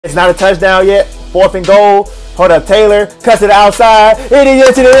It's not a touchdown yet. 4th and goal. Hold up, Taylor. Cuts it outside. It is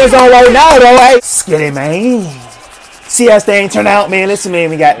into the end zone right now, though. Hey, skitty, man. See how this thing turn out, man. Listen, man.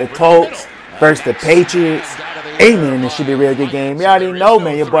 We got the Colts versus the Patriots. Hey, man, this should be a real good game. You already know,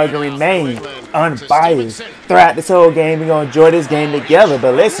 man. Your boy going to remain unbiased throughout this whole game. We're going to enjoy this game together.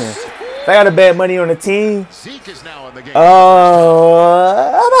 But listen, if I got to bet money on the team, I'm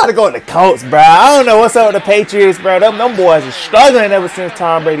about to go with the Colts, bro. I don't know what's up with the Patriots, bro. Them boys are struggling ever since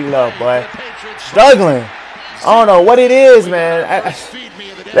Tom Brady left, boy. Struggling. I don't know what it is, man.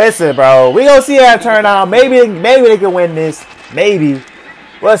 Listen, bro. We gonna see how it turn out. Maybe they can win this. Maybe.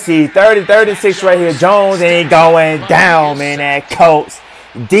 We'll see. 30-36 right here. Jones ain't going down, man. That Colts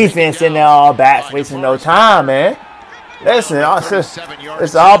defense in there, all bats, wasting no time, man. Listen,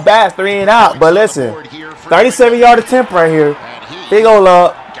 it's all bats, 3 and out. But listen, 37-yard attempt right here. Big ol'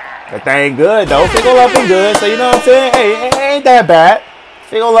 up. That thing good, though. Big ol' up and good. So, you know what I'm saying? Hey, it ain't that bad.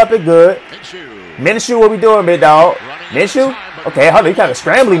 Big ol' up and good. Minshew, what we doing, big dog? Minshew? Okay, hold on. You kind of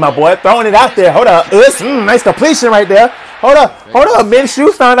scrambling, my boy. Throwing it out there. Hold up. Nice completion right there. Hold up.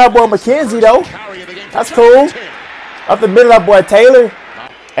 Minshew found out boy McKenzie, though. That's cool. Up the middle, that boy Taylor.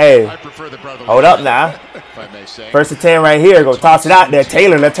 Hey, hold up now. 1st and 10 right here. Go toss it out there.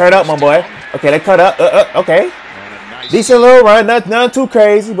 Taylor, let's turn up, my boy. Okay, they cut up. Okay. Decent little run. Nothing too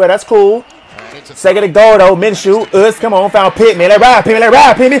crazy, but that's cool. 2nd to go, though. Minshew. Come on. Found Pittman. Let ride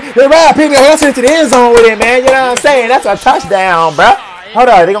Pittman. Let's into the end zone with it, man. You know what I'm saying? That's a touchdown, bro. Hold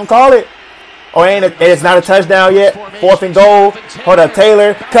on. They going to call it? Oh, it's not a touchdown yet. 4th and goal. Hold up,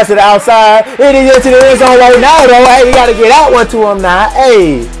 Taylor. Cuts it outside. It is into the end zone right now, though. Hey, you got to get out one to him now.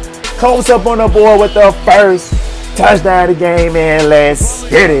 Hey, Colts up on the board with the first touchdown of the game, man. Let's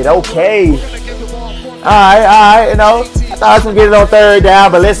get it. Okay. All right. You know, I thought I was going to get it on 3rd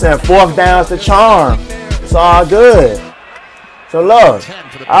down, but listen, 4th down's the charm. It's all good. So, look,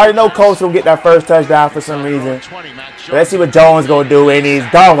 I already know Colts will get that first touchdown for some reason. But let's see what Jones going to do, and he's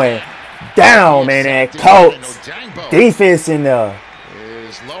going down, man. That Colts defense in there.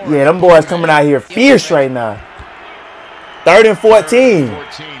 Yeah, them boys coming out here fierce right now. 3rd and 14.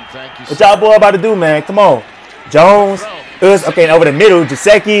 What y'all boy about to do, man? Come on. Jones. Okay, over the middle.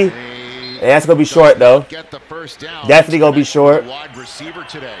 Gesicki. Yeah, that's going to be short, though. Definitely going to be short.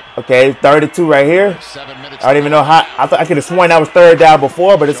 Okay, 3rd and 2 right here. I don't even know how. I could have sworn that was 3rd down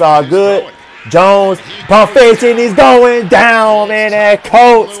before, but it's all good. Jones. Pump fake, and he's going down, man. That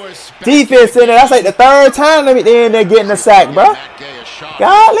Colts defense in there. That's like the 3rd time they're in there getting a sack, bro.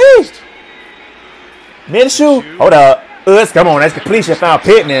 Golly. Minshew. Hold up. Come on. That's completion. Found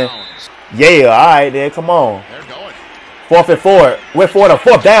Pittman. Yeah. All right, then. Come on. 4th and 4. Went for the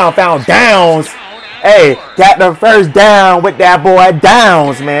 4th down. Found Downs. Hey, got the 1st down with that boy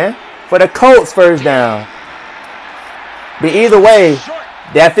Downs, man. For the Colts, 1st down. But either way,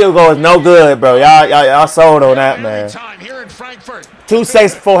 that field goal is no good, bro. Y'all sold on that, man. 2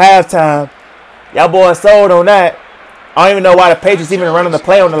 seconds before halftime. Y'all boys sold on that. I don't even know why the Patriots even running the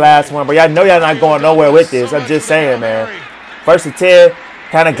play on the last one, but y'all know y'all not going nowhere with this. I'm just saying, man. 1st and 10,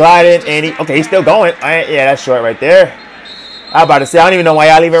 kind of gliding, and he's still going. Yeah, that's short right there. I was about to say, I don't even know why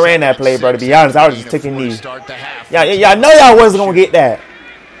y'all even ran that play, bro. To be honest, I was just taking these. Y'all know y'all wasn't going to get that.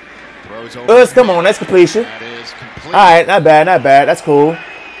 Come on, that's completion. All right, not bad. That's cool.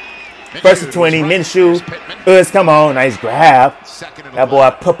 1st and 20, Minshew. Come on, nice grab. That boy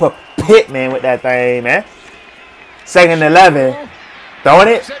Pittman with that thing, man. 2nd and 11. Throwing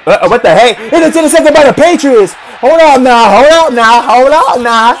it. What the heck? It's intercepted by the Patriots. Hold up now.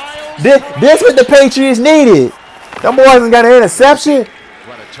 This what the Patriots needed. Them boys ain't got an interception.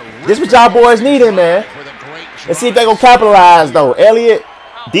 This what y'all boys needed, man. Let's see if they gonna capitalize, though. Elliott,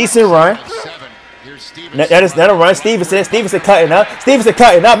 decent run. That'll run. Stevenson cutting up.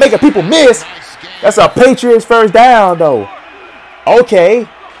 Making people miss. That's a Patriots 1st down, though. Okay.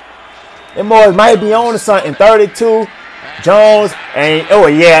 Them boys might be on to something. 32. Jones. And,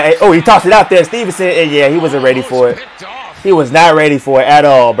 he tossed it out there. Stevenson. And yeah, he wasn't ready for it. He was not ready for it at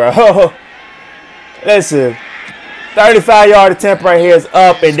all, bro. Listen. 35-yard attempt right here is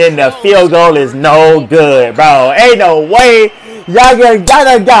up, and then the field goal is no good, bro. Ain't no way. Y'all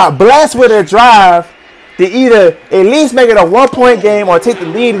got blessed with a drive to either at least make it a 1-point game or take the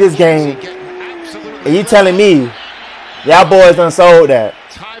lead of this game. And you telling me y'all boys done sold that.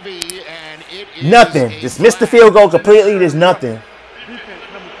 Nothing. Just missed the field goal completely. There's nothing.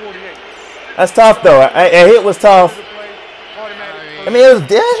 That's tough, though. A hit was tough. I mean, it was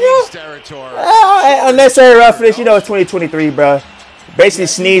unnecessary roughness. You know, it's 2023, bro. Basically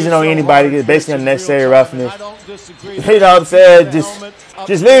sneezing on anybody is basically unnecessary roughness. You know what I'm saying?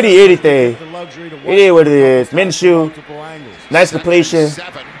 Just literally anything. It is what it is. Minshew, nice completion.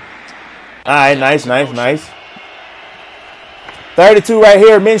 All right, nice. 32 right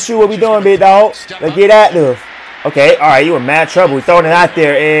here. Minshew, what we doing, big dog? Let's get active. Okay, all right, you in mad trouble. We throwing it out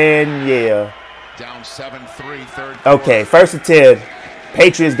there, and yeah. Down 7-3, third. Okay, 1st and 10.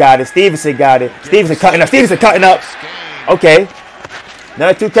 Patriots got it. Stevenson got it. Stevenson cutting up. Okay.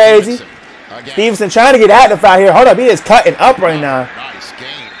 Nothing too crazy. Stevenson trying to get active out here. Hold up, he is cutting up right now.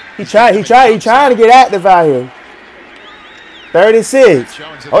 He trying to get active out here. 36.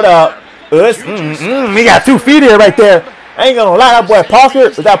 Hold up. He got 2 feet here right there. I ain't gonna lie, that boy Parker.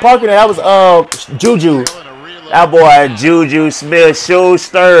 Was that Parker? That was Juju. That boy Juju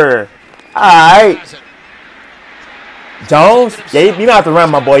Smith-Schuster. Alright. Jones? Yeah, you don't have to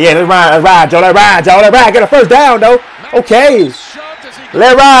run, my boy. Yeah, let's ride, Joe. Let's ride. Get a 1st down, though. Okay.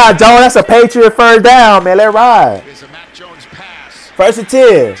 Let's ride, Joe. That's a Patriot 1st down, man. Let's ride. 1st and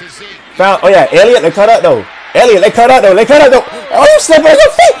 10. Oh, yeah. Elliott, they cut up, though. Oh, you slipping. There's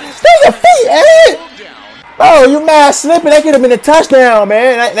your feet, Elliott. Bro, you mad slipping. That could have been a touchdown,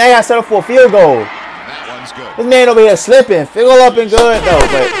 man. Now you got set up for a field goal. This man over here slipping. Field goal up and good, though,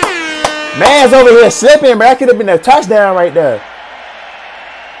 but man's over here slipping, bro. That could have been a touchdown right there.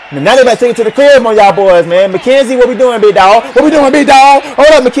 Now they about to take it to the crib on y'all boys, man. McKenzie, what we doing, big dog? Hold up,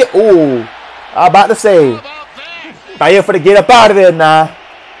 McKenzie. Ooh. I'm about to say. Thought he was finna get up out of there now.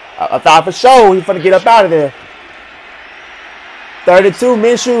 I thought for sure he finna get up out of there. 32,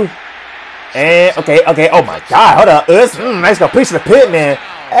 Minshew. And, okay. Oh, my God. Hold up. Nice complete to the pit, man.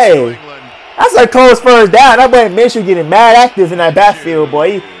 Hey. That's a close 1st down. That boy Minshew getting mad active in that backfield,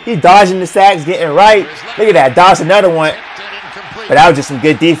 boy. He dodging the sacks, getting right. Look at that, dodged another one. But that was just some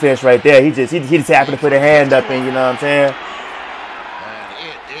good defense right there. He just happened to put a hand up in, you know what I'm saying?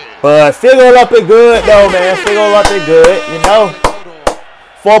 But field goal up and good though, man. Field goal up and good, you know.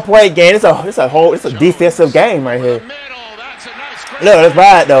 4-point game. It's a defensive game right here. Look, let's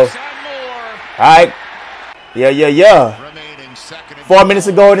ride though. Alright. Yeah. 4 minutes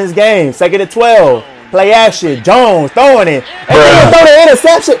ago in this game. 2nd and 12. Play action. Jones throwing it. And then throw the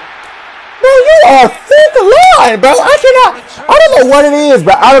interception. Bro, you are freaking lying, bro. I don't know what it is,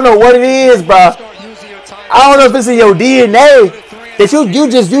 bro. I don't know if it's in your DNA that you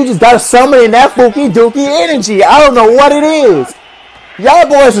just got to summon in that Fookie Dookie energy. I don't know what it is. Y'all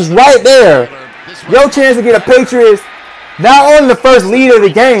boys is right there. Your chance to get a Patriots, not only the 1st lead of the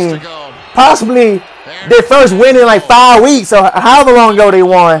game, possibly their 1st win in like 5 weeks or however long ago they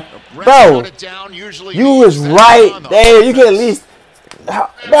won. Bro, you was right there. You can at least...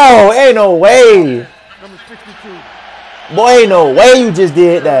 No, ain't no way. Boy, ain't no way you just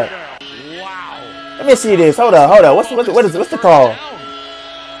did that. Let me see this. Hold up. What's the call?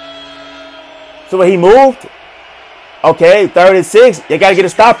 So what, he moved? Okay, 36. You gotta get a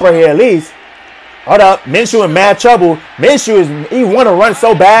stop right here at least. Hold up. Minshew in mad trouble. He want to run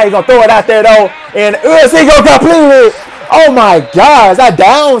so bad. He's gonna throw it out there though. And he gonna complete it. Oh my God. Is that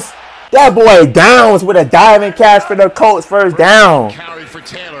downs? That boy downs with a diving catch for the Colts 1st down.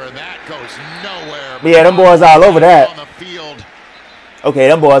 Yeah, them boys all over that. Okay,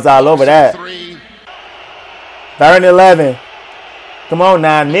 them boys all over that. 3rd and 11. Come on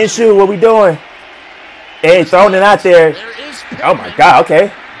now. Minshew, what we doing? Hey, throwing it out there. Oh my God,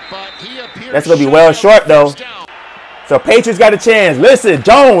 okay. That's going to be well short though. So Patriots got a chance. Listen,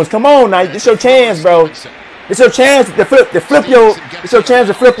 Jones, come on now. It's your chance, bro. It's your chance to flip your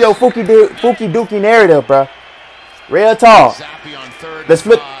Fookie Dookie narrative, bro. Real talk. Let's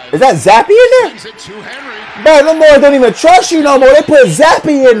flip. Is that Zappy in there? Bro, them boys don't even trust you no more. They put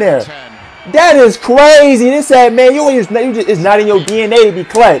Zappy in there. That is crazy. They said, man, it's not in your DNA to be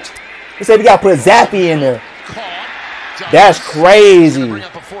clutch. They said we got to put Zappy in there. That's crazy.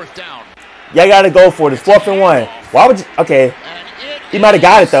 Y'all got to go for it. It's 4th and 1. Why would you? Okay. He might have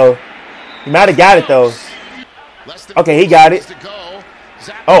got it, though. Okay, he got it.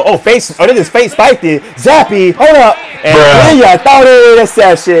 Oh, face. Oh, this is face spiked it. Zappy, hold up. And then you throw the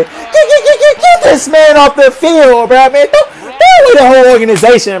interception. Get this man off the field, bro, man. Don't with the whole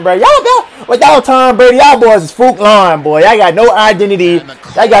organization, bro. Without Tom Brady, y'all boys is fook line, boy. Y'all got no identity.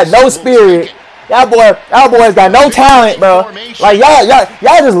 Y'all got no spirit. Y'all boys got no talent, bro. Like y'all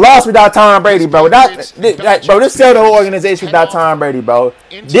just lost without Tom Brady, bro. This sell the whole organization without Tom Brady, bro.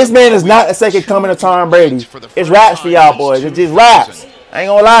 This man is not a second coming of Tom Brady. It's raps for y'all boys. It's just raps. I ain't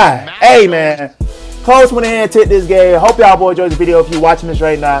gonna lie. Hey man, Colts went ahead and took this game. Hope y'all boys enjoyed the video. If you're watching this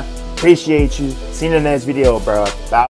right now, appreciate you. See you in the next video, bro. Bye.